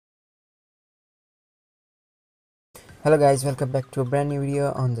Hello guys, welcome back to a brand new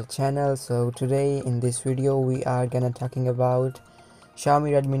video on the channel. So today in this video we are gonna talking about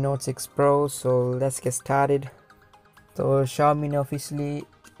Xiaomi Redmi Note 6 Pro. So let's get started. तो Xiaomi ने officially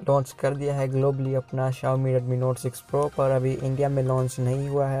launch कर दिया है globally अपना Xiaomi Redmi Note 6 Pro, पर अभी India में launch नहीं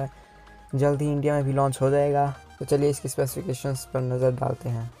हुआ है। जल्द ही इंडिया में भी लॉन्च हो जाएगा। तो चलिए इसकी स्पेसिफिकेशंस पर नज़र डालते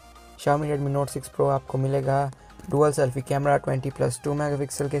हैं। Xiaomi Redmi Note 6 Pro आपको मिलेगा डुअल सेल्फी कैमरा 20+2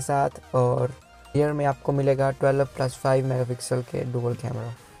 मेगापिक्सल के साथ, और रियर में आपको मिलेगा 12+5 मेगापिक्सल के डुअल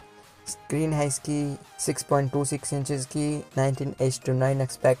कैमरा। स्क्रीन है इसकी 6.26 इंचज़ की 19:9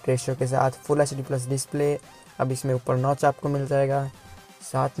 एस्पेक्ट रेशियो के साथ फुल HD प्लस डिस्प्ले। अब इसमें ऊपर नॉच आपको मिल जाएगा।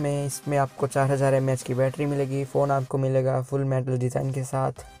 साथ में इसमें आपको 4000 mAh की बैटरी मिलेगी। फ़ोन आपको मिलेगा फुल मेटल डिज़ाइन के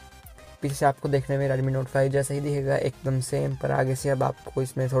साथ। पीछे से आपको देखने में Redmi Note 5 जैसा ही दिखेगा, एकदम सेम, पर आगे से अब आपको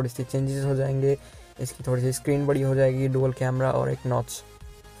इसमें थोड़ी सी चेंजेस हो जाएंगे। इसकी थोड़ी सी स्क्रीन बड़ी हो जाएगी, डुअल कैमरा और एक नॉच।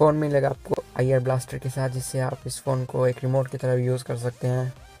 फ़ोन मिलेगा आपको IR ब्लास्टर के साथ, जिससे आप इस फ़ोन को एक रिमोट की तरह यूज़ कर सकते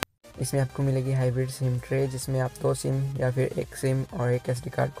हैं। इसमें आपको मिलेगी हाइब्रिड सिम ट्रे, जिसमें आप 2 सिम या फिर एक सिम और एक SD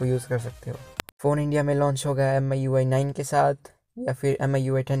कार्ड को यूज़ कर सकते हो। फ़ोन इंडिया में लॉन्च होगा MIUI 9 के साथ या फिर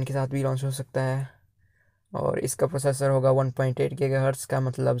MIUI 10 के साथ भी लॉन्च हो सकता है। और इसका प्रोसेसर होगा 1.8 GHz का,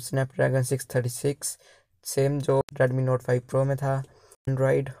 मतलब स्नैपड्रैगन 636, सेम जो Redmi Note 5 Pro में था।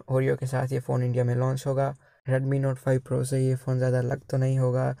 एंड्रॉयड ओरियो के साथ ये फ़ोन इंडिया में लॉन्च होगा। Redmi Note 5 Pro से ये फ़ोन ज़्यादा अलग तो नहीं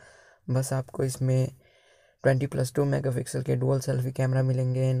होगा, बस आपको इसमें 20+2 मेगापिक्सल के डुअल सेल्फी कैमरा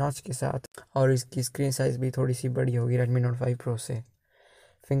मिलेंगे नॉच के साथ, और इसकी स्क्रीन साइज़ भी थोड़ी सी बड़ी होगी Redmi Note 5 Pro से।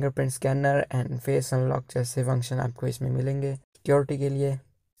 Fingerprint scanner and face unlock जैसे फंक्शन आपको इसमें मिलेंगे। सिक्योरिटी के लिए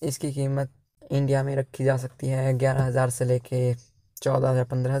इसकी कीमत इंडिया में रखी जा सकती है 11,000 से लेके 14 या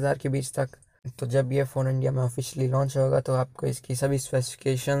 15,000 के बीच तक। तो जब ये फ़ोन इंडिया में ऑफिशियली लॉन्च होगा तो आपको इसकी सभी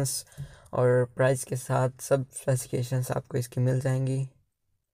स्पेसिफिकेशंस और प्राइस के साथ सब स्पेसिफिकेशंस आपको इसकी मिल जाएंगी।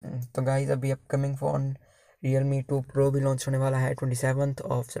 तो गाइस, अभी अपकमिंग फ़ोन Realme 2 Pro भी लॉन्च होने वाला है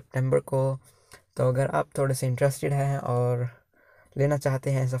 27 सितंबर को। तो अगर आप थोड़े से इंटरेस्टेड हैं और लेना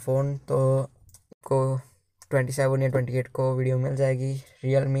चाहते हैं ऐसा फ़ोन, तो आपको 27 या 28 को वीडियो मिल जाएगी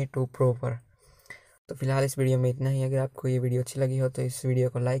Realme 2 Pro पर। तो फिलहाल इस वीडियो में इतना ही। अगर आपको ये वीडियो अच्छी लगी हो तो इस वीडियो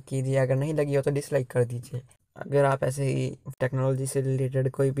को लाइक कीजिए, अगर नहीं लगी हो तो डिसलाइक कर दीजिए। अगर आप ऐसे ही टेक्नोलॉजी से रिलेटेड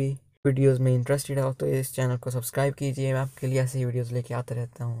कोई भी वीडियोस में इंटरेस्टेड हो तो इस चैनल को सब्सक्राइब कीजिए। मैं आपके लिए ऐसे ही वीडियोस लेके आते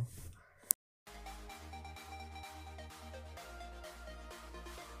रहता हूँ।